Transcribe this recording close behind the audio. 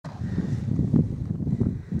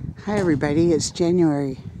Hi everybody, it's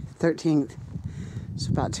January 13th. It's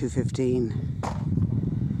about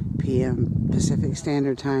 2:15 p.m. Pacific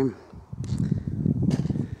Standard Time.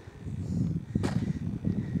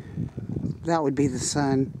 That would be the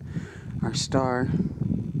sun, our star.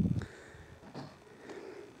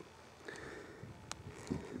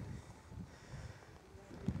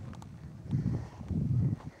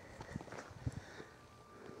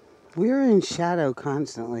 We're in shadow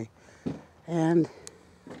constantly, and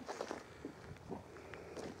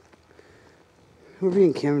we're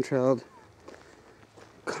being chemtrailed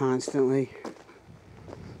constantly.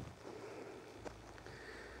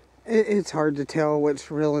 It's hard to tell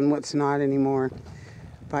what's real and what's not anymore.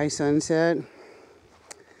 By sunset,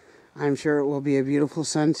 I'm sure it will be a beautiful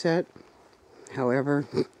sunset. However,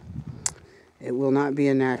 it will not be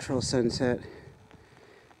a natural sunset,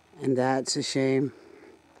 and that's a shame.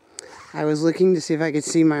 I was looking to see if I could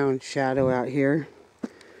see my own shadow out here,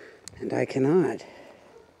 and I cannot.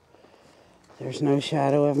 There's no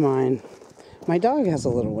shadow of mine. My dog has a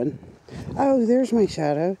little one. Oh, there's my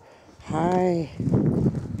shadow. Hi.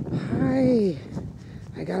 Hi.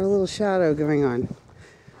 I got a little shadow going on.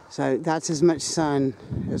 So that's as much sun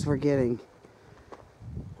as we're getting.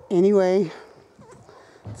 Anyway,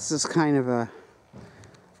 this is kind of a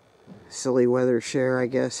silly weather share, I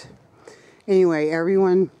guess. Anyway,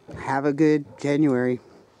 everyone, have a good January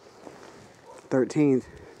 13th.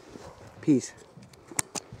 Peace.